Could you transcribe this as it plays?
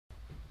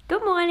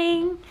Good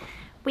morning.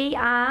 We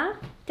are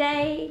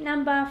day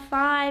number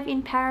 5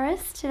 in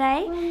Paris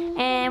today,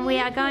 and we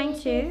are going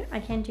to,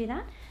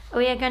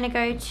 we are going to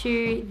go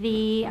to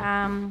the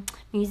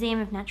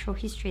Museum of Natural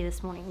History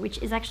this morning, which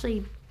is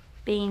actually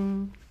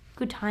been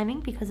good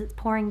timing because it's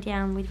pouring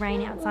down with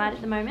rain outside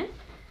at the moment.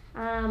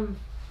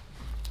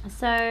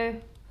 So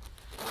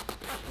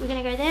we're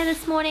going to go there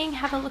this morning,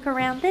 have a look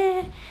around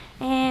there,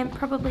 and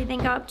probably then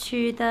go up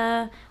to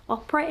the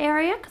opera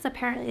area because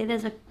apparently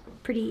there's a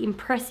pretty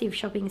impressive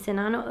shopping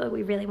centre. Not that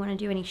we really want to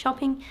do any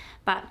shopping,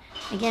 but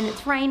again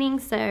it's raining,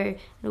 so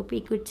it'll be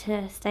good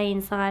to stay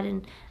inside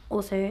and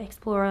also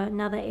explore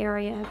another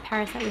area of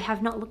Paris that we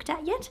have not looked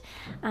at yet,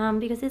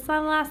 because it's our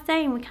last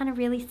day and we're kind of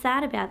really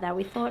sad about that.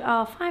 We thought,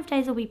 oh, 5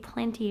 days will be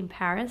plenty in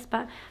Paris,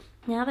 but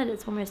now that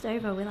it's almost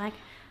over, we're like,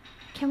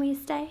 can we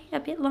stay a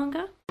bit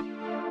longer?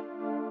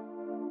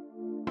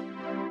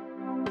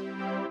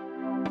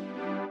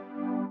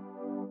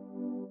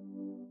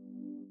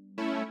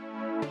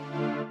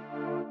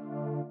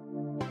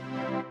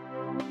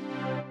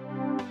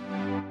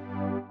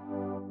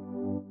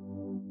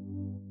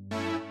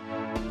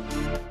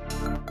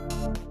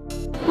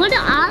 What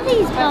are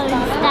these bones,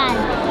 Dad?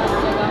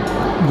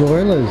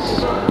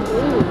 Gorillas.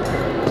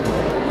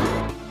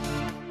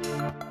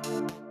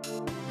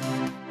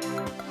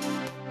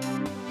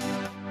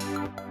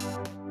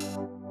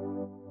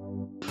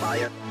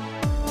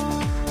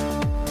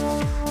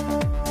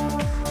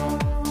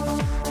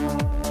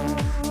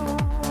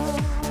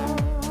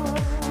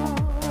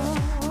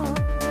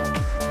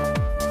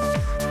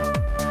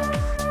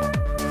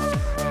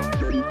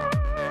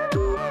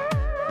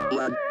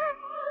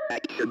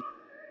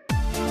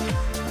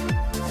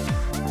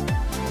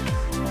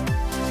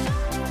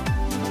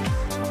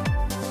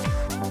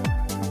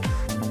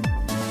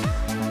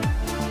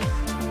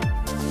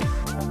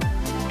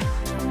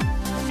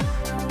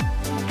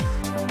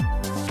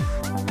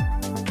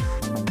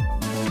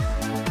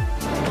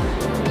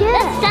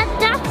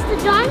 That's the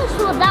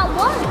dinosaur, that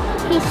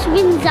one. He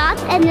swims up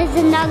and there's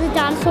another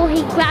dinosaur,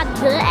 he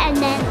grabs it and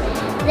then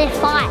they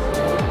fight.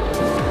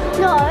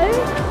 No.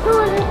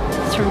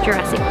 It's from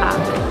Jurassic Park.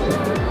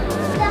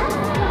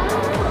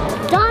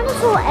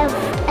 Dinosaur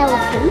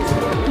elephants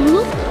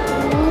look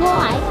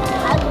like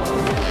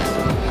elephants,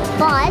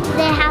 but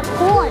they have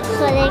horns,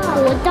 so they're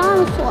called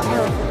dinosaur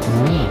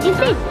elephants. If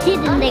they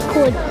didn't, they're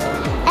called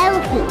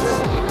elephants,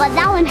 but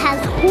that one has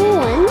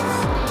horns,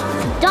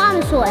 it's a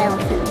dinosaur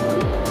elephant.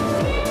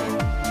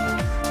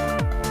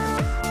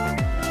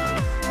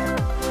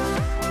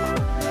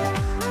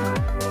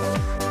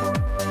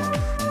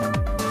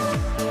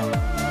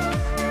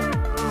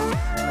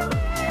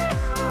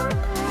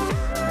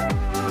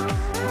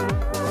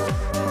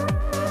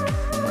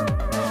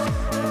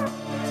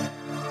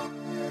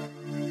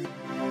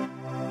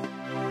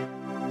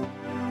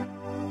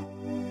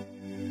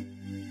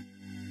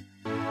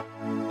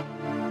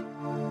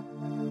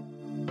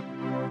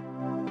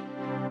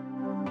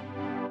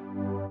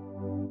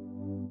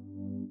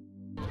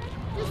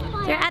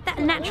 We're at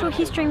the Natural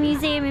History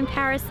Museum in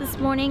Paris this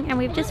morning, and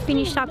we've just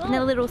finished up in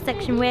the little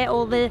section where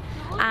all the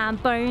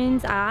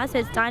bones are. So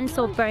it's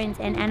dinosaur bones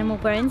and animal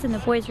bones, and the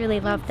boys really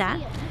love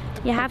that.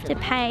 You have to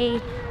pay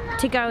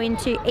to go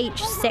into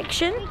each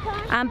section,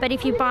 but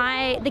if you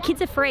buy, the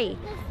kids are free.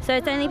 So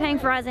it's only paying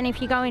for us, and if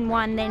you go in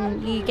one,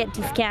 then you get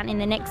discount in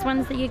the next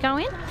ones that you go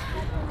in.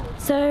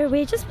 So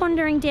we're just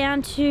wandering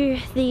down to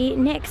the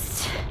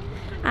next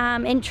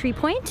entry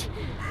point.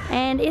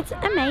 And it's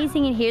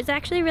amazing in here. It's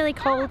actually really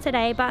cold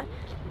today, but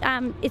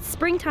it's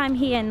springtime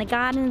here and the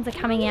gardens are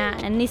coming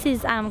out, and this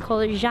is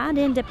called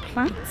Jardin des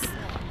Plantes,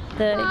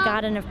 the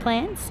garden of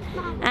plants.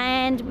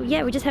 And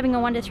yeah, we're just having a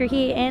wander through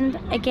here, and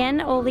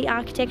again, all the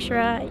architecture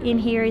in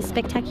here is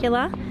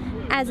spectacular,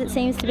 as it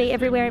seems to be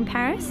everywhere in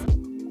Paris.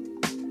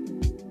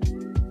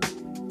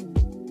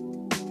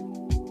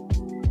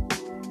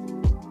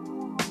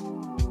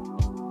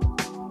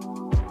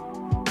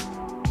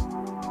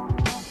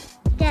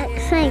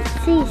 Cinq,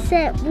 six,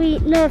 sept,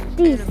 huit, neuf,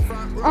 10,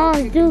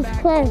 11,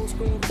 12,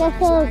 13,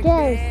 14,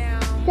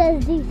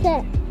 15,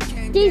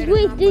 16,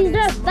 17, 18, 19,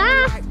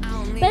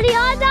 20. Ready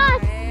or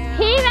not,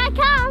 here I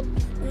come.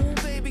 Ooh,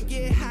 baby,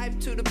 get hyped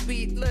to the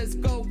beat. Let's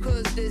go,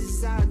 cause this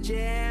is our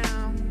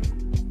jam.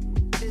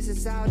 This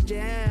is our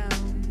jam.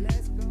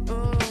 Let's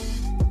go.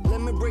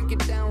 Let me break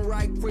it down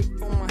right quick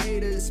for my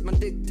haters, my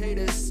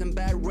dictators and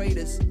bad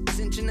raiders.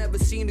 Since you never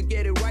seem to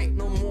get it right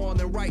no more,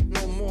 then right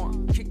no more.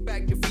 Kick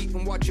back your feet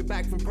and watch your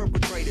back from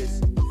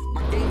perpetrators.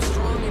 My game's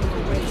strong and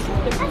my rage strong.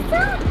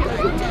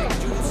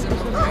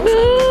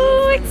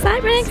 Ooh,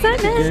 excitement,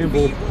 excitement!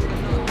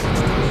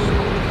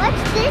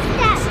 What's this,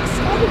 Dad?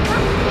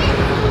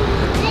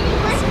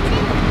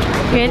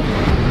 Good.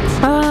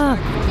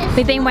 Oh,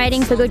 we've been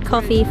waiting for good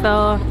coffee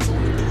for,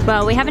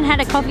 well, we haven't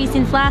had a coffee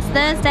since last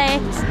Thursday.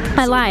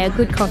 I lie, a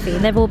good coffee.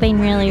 They've all been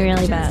really,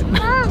 really bad.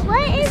 Mom,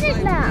 what is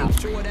it now?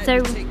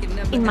 So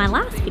in my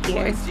last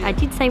video, I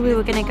did say we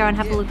were going to go and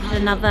have a look at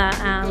another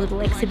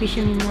little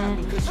exhibition in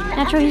the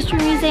Natural History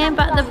Museum,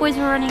 but the boys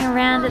were running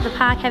around at the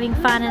park having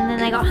fun and then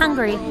they got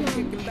hungry.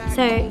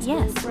 So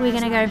yes, we're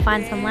going to go and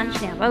find some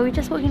lunch now. But we're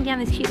just walking down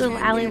this cute little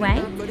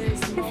alleyway.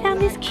 We found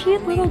this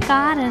cute little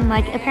garden.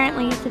 Like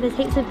apparently, so there's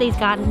heaps of these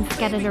gardens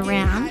scattered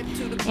around,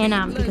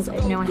 and because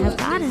no one has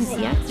gardens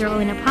here, because they're all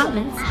in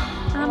apartments.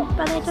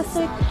 But they're just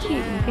so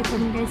cute and people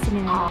can go sit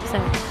in them. So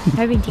I'm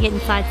hoping to get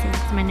inside soon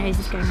because my nose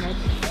is going red.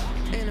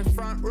 In the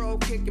front row,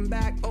 kicking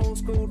back old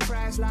school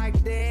tracks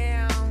like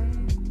damn.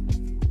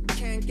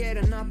 Can't get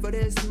enough of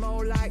this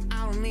more like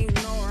I don't even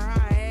know where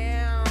I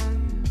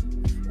am.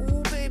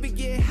 Ooh, baby,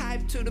 get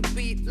hyped to the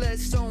beat,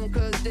 let's song,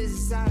 cause this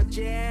is our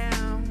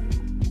jam.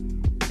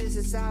 This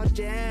is our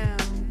jam.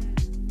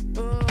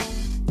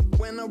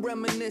 When I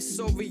reminisce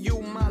over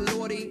you, my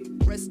lordy,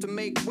 rest to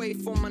make way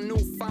for my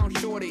newfound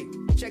shorty.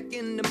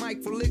 Checking the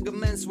mic for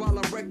ligaments while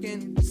I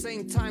reckon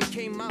same time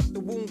came out the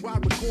womb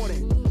while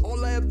recording.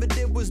 All I ever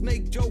did was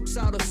make jokes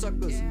out of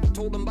suckers.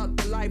 Told them about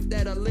the life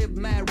that I live,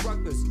 mad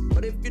ruckus.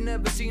 But if you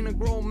never seen a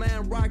grown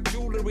man rock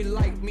jewelry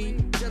like me,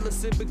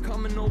 jealous if it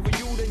coming over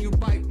you, then you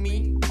bite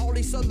me. All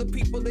these other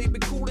people, they be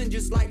coolin'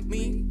 just like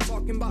me.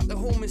 Talking about the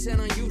homies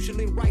and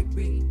unusually right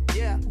beat.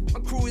 Yeah, my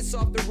crew is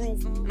off the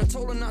roof, and I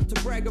told her not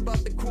to brag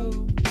about the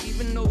crew,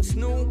 even though it's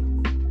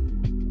new.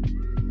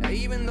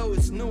 Even though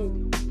it's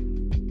new.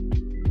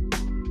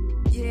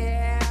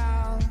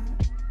 Yeah.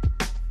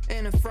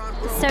 In the front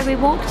row. So we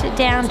walked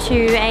down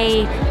to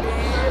a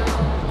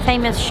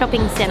famous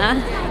shopping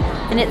centre,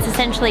 and it's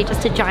essentially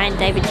just a giant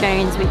David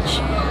Jones, which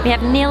we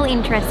have nil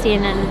interest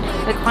in,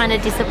 and we're kind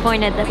of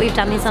disappointed that we've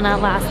done this on our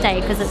last day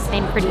because it's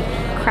been pretty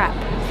crap.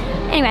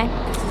 Anyway,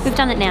 we've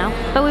done it now,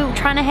 but we were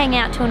trying to hang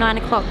out till 9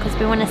 o'clock because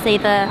we want to see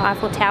the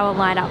Eiffel Tower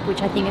light up,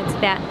 which I think it's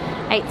about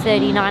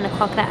 8:30, 9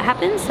 o'clock that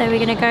happens. So we're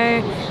going to go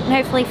and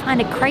hopefully find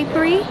a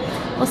creperie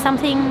or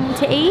something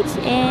to eat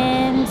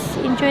and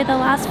enjoy the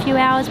last few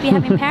hours we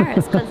have in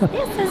Paris because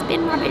this has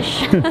been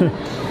rubbish.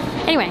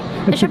 Anyway,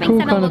 the shopping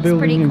centre looks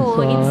pretty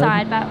cool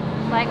inside, but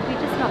like we're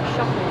just not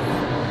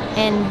shoppers.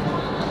 And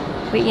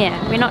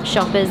we're not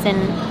shoppers, and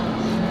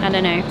I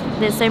don't know,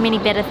 there's so many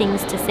better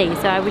things to see,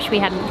 so I wish we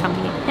hadn't come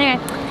here. Anyway,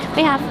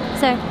 we have,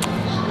 so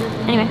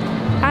anyway,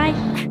 bye.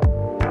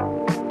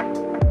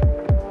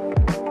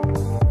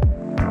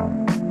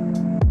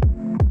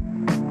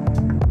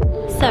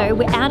 So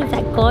we're out of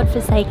that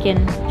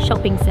godforsaken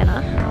shopping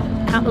centre.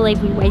 Can't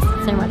believe we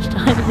wasted so much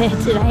time there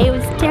today. It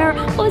was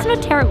terrible. Well, it's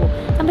not terrible.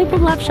 Some people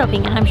love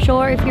shopping, and I'm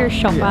sure if you're a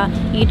shopper,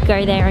 you'd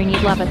go there and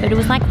you'd love it. But it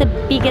was like the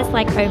biggest,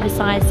 like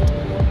oversized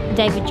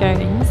David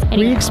Jones.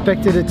 Anyway. We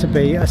expected it to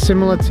be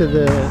similar to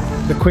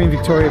the Queen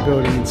Victoria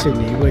building in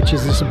Sydney, which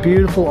is this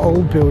beautiful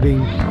old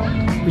building,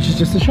 which is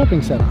just a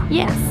shopping centre.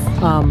 Yes.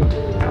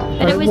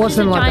 But it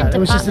wasn't like that. It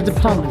was just a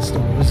department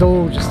store. It was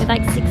all just with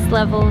like 6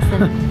 levels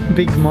and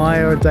Big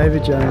Maya,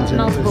 David Jones, and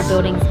multiple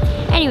buildings.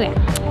 Anyway,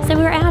 so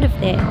we were out of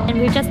there, and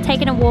we've just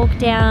taken a walk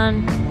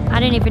down. I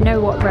don't even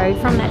know what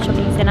road from that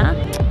shopping centre.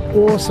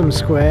 Awesome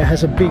square,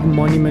 has a big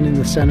monument in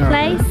the centre.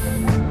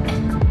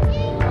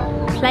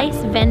 Place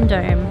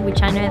Vendôme,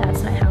 which I know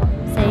that's not how.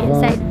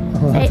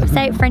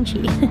 Say it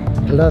Frenchy.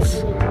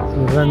 Place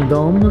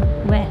Vendôme.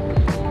 Where?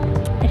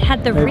 It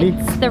had the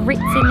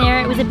Ritz in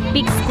there. It was a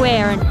big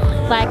square, and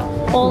like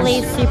all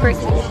these super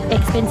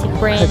expensive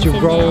brands. You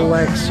had your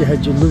Rolex, you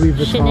had your Louis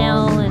Vuitton,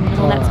 Chanel, and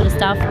all that sort of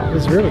stuff. It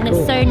was really cool. And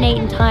it's so neat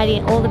and tidy,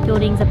 and all the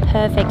buildings are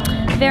perfect.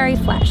 Very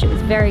flash. It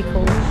was very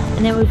cool.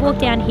 And then we've walked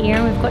down here,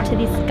 and we've got to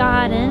this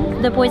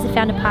garden. The boys have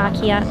found a park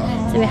here,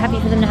 so we're happy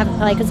for them to have a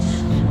play because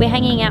we're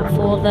hanging out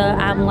for the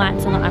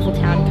lights on the Eiffel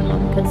Tower to come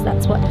on, because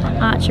that's what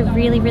Archer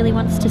really, really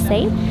wants to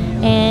see.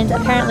 And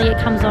apparently it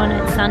comes on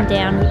at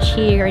sundown, which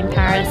here in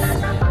Paris,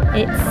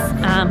 it's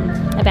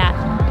about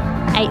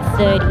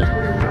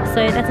 8:30.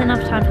 So that's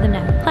enough time for them to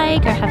have a play,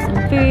 go have some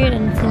food,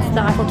 and since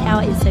the Eiffel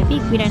Tower is so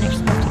big, we don't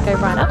actually have to go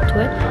right up to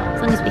it, as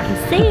long as we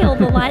can see all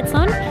the lights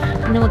on,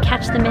 and then we'll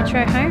catch the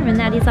metro home, and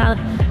that is our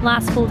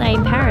last full day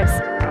in Paris.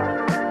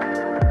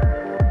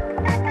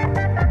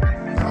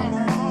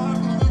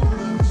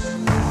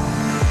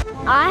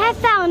 I have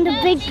found a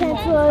big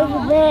pencil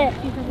over there.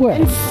 Where?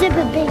 And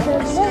super big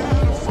over there.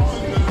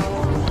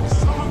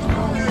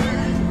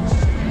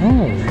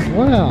 Oh,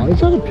 wow. Is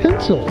that a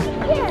pencil?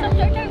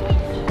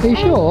 Yeah. Are you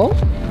sure?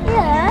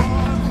 Yeah.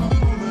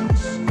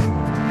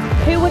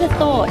 Who would have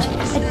thought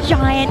a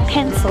giant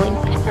pencil in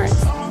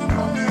Paris?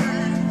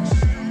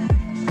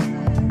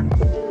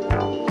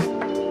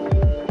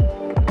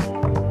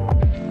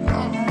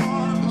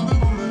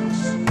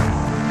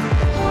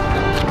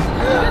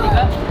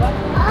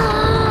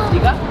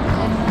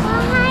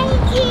 Behind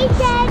you,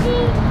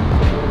 Daddy.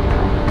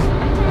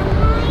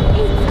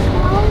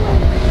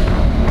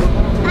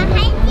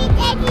 Behind you,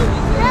 Daddy.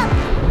 Look,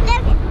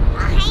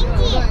 behind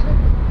you.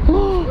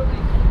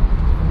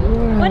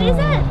 What is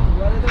it?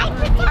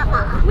 Eiffel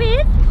Tower.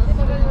 With?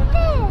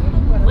 There.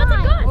 What's it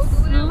got?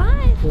 Oh,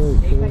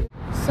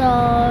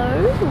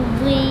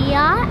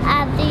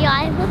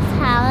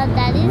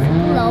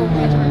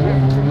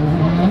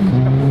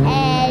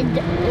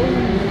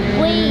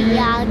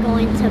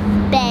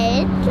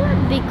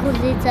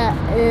 because it's an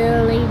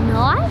early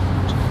night.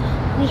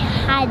 We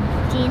had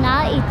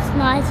dinner, it's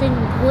nice and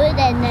good,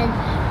 and then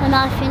when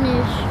I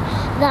finished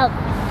the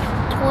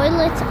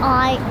toilets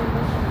I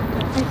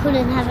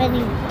couldn't have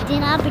any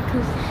dinner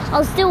because I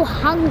was still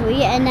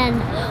hungry, and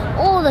then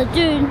all the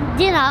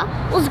dinner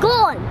was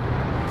gone.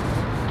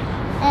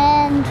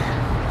 And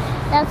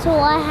that's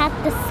all I had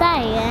to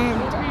say, and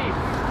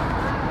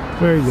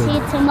Very good. see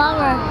you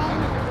tomorrow.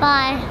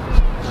 Bye.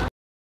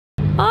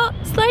 Oh,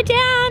 slow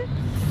down.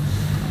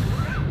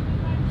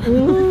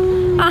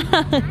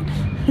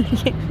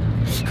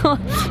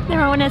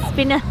 They're on a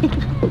spinner.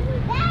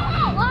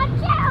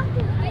 Watch out!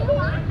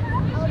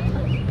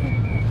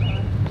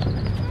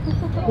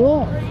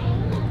 What?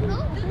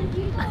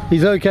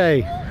 He's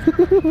okay.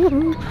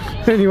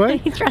 Anyway.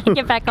 He's trying to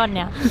get back on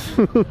now.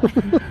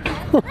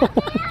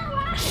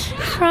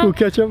 We'll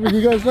catch up with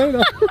you guys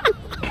later.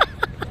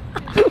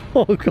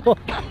 Oh God.